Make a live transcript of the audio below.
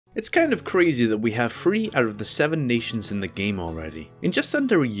It's kind of crazy that we have 3 out of the 7 nations in the game already. In just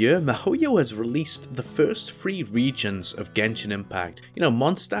under a year, Mihoyo has released the first 3 regions of Genshin Impact,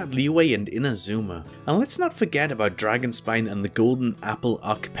 Mondstadt, Liyue and Inazuma. And let's not forget about Dragonspine and the Golden Apple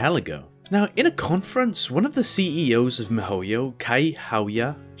Archipelago. Now, in a conference, one of the CEOs of Mihoyo, Kai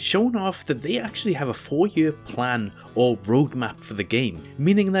Haoya, shown off that they actually have a 4-year plan or roadmap for the game,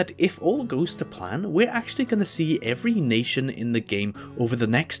 meaning that if all goes to plan, we're actually going to see every nation in the game over the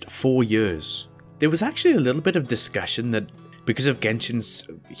next 4 years. There was actually a little bit of discussion that because of Genshin's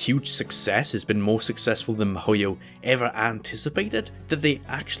huge success, has been more successful than Mihoyo ever anticipated, that they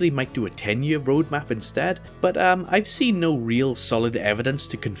actually might do a 10-year roadmap instead, but I've seen no real solid evidence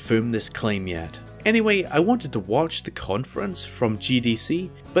to confirm this claim yet. Anyway, I wanted to watch the conference from GDC,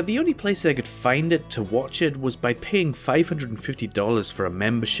 but the only place I could find it to watch it was by paying $550 for a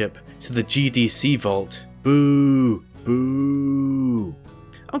membership to the GDC Vault. Boo! Boo!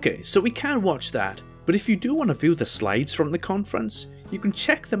 Okay, so we can watch that. But if you do want to view the slides from the conference, you can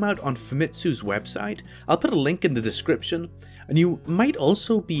check them out on Famitsu's website. I'll put a link in the description, and you might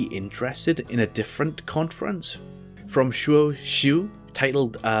also be interested in a different conference from Shuo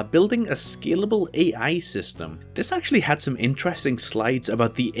titled Building a Scalable AI System. This actually had some interesting slides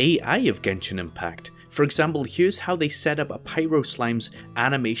about the AI of Genshin Impact. For example, here's how they set up a Pyro Slime's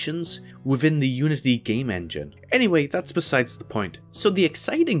animations within the Unity game engine. Anyway, that's besides the point. So the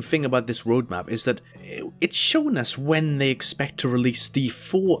exciting thing about this roadmap is that it's shown us when they expect to release the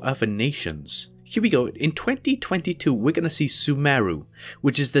 4 other nations. Here we go, in 2022 we're going to see Sumeru,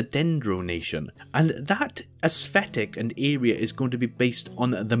 which is the Dendro nation, and that aesthetic and area is going to be based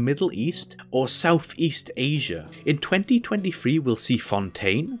on the Middle East or Southeast Asia. In 2023 we'll see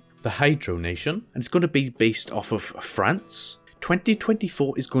Fontaine, the Hydro nation, and it's going to be based off of France.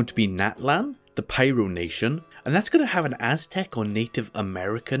 2024 is going to be Natlan, the Pyro nation, and that's going to have an Aztec or Native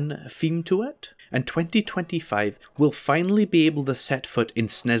American theme to it. And 2025 will finally be able to set foot in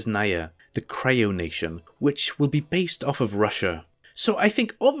Snezhnaya, the Cryo nation, which will be based off of Russia. So I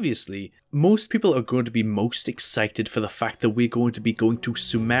think obviously most people are going to be most excited for the fact that we're going to be going to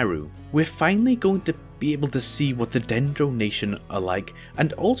Sumeru. We're finally going to be able to see what the Dendro nation are like,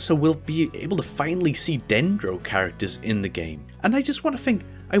 and also we'll be able to finally see Dendro characters in the game. And I just want to think,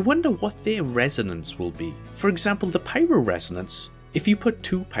 I wonder what their resonance will be. For example, the Pyro resonance. If you put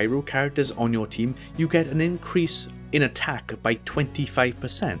 2 Pyro characters on your team, you get an increase in attack by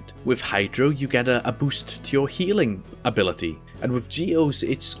 25%. With Hydro, you get a boost to your healing ability. And with Geos,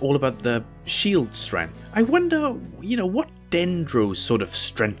 it's all about the shield strength. I wonder, what Dendro's sort of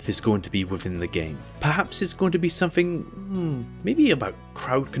strength is going to be within the game. Perhaps it's going to be something, maybe about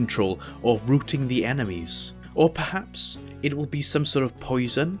crowd control or rooting the enemies. Or perhaps it will be some sort of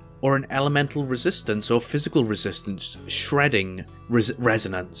poison or an elemental resistance or physical resistance shredding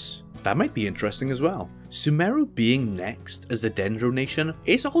resonance. That might be interesting as well. Sumeru being next as the Dendro nation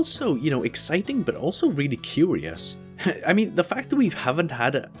is also, exciting but also really curious. I mean, the fact that we haven't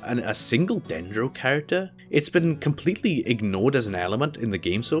had a single Dendro character, it's been completely ignored as an element in the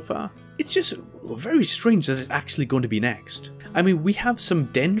game so far. It's just very strange that it's actually going to be next. I mean, we have some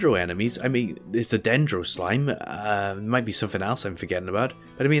Dendro enemies. I mean, there's the Dendro slime, might be something else I'm forgetting about.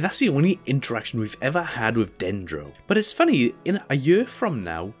 But I mean, that's the only interaction we've ever had with Dendro. But it's funny, in a year from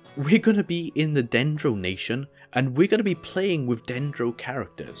now, we're going to be in the Dendro nation, and we're going to be playing with Dendro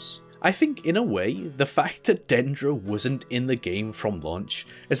characters. I think, in a way, the fact that Dendro wasn't in the game from launch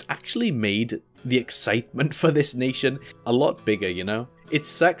has actually made the excitement for this nation a lot bigger, It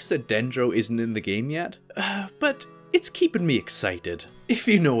sucks that Dendro isn't in the game yet, but it's keeping me excited, if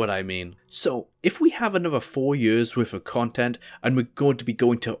you know what I mean. So, if we have another 4 years worth of content, and we're going to be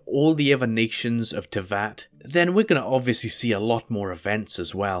going to all the other nations of Teyvat, then we're going to obviously see a lot more events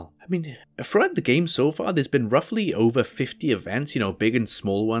as well. I mean, throughout the game so far, there's been roughly over 50 events, big and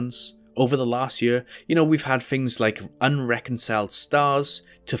small ones. Over the last year, we've had things like Unreconciled Stars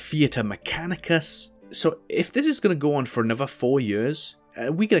to Theatre Mechanicus. So if this is going to go on for another 4 years,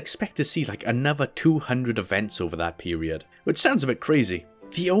 we can expect to see like another 200 events over that period, which sounds a bit crazy.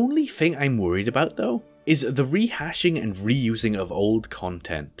 The only thing I'm worried about though is the rehashing and reusing of old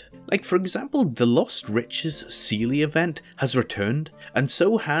content. Like for example, the Lost Riches Sealy event has returned, and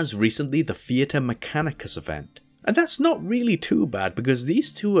so has recently the Theatre Mechanicus event. And that's not really too bad because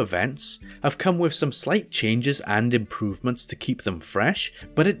these 2 events have come with some slight changes and improvements to keep them fresh,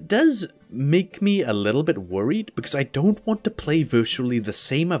 but it does make me a little bit worried because I don't want to play virtually the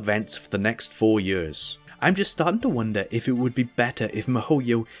same events for the next 4 years. I'm just starting to wonder if it would be better if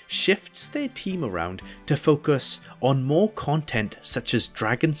Mihoyo shifts their team around to focus on more content such as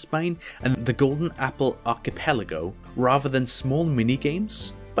Dragonspine and the Golden Apple Archipelago rather than small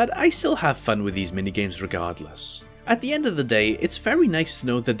minigames. but I still have fun with these minigames regardless. At the end of the day, it's very nice to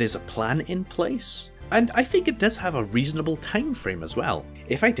know that there's a plan in place. And I think it does have a reasonable time frame as well.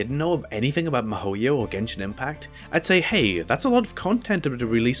 If I didn't know anything about Mihoyo or Genshin Impact, I'd say, hey, that's a lot of content to be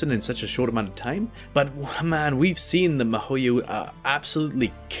releasing in such a short amount of time. But man, we've seen the Mihoyo are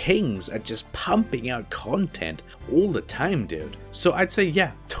absolutely kings at just pumping out content all the time, dude. So I'd say,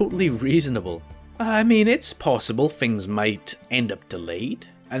 yeah, totally reasonable. I mean, it's possible things might end up delayed,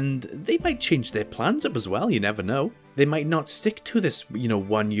 and they might change their plans up as well, you never know. They might not stick to this,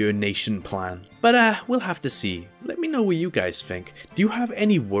 1 year nation plan. But we'll have to see. Let me know what you guys think. Do you have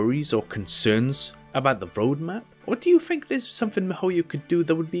any worries or concerns about the roadmap? Or do you think there's something Mihoyo could do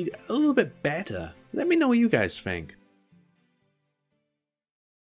that would be a little bit better? Let me know what you guys think.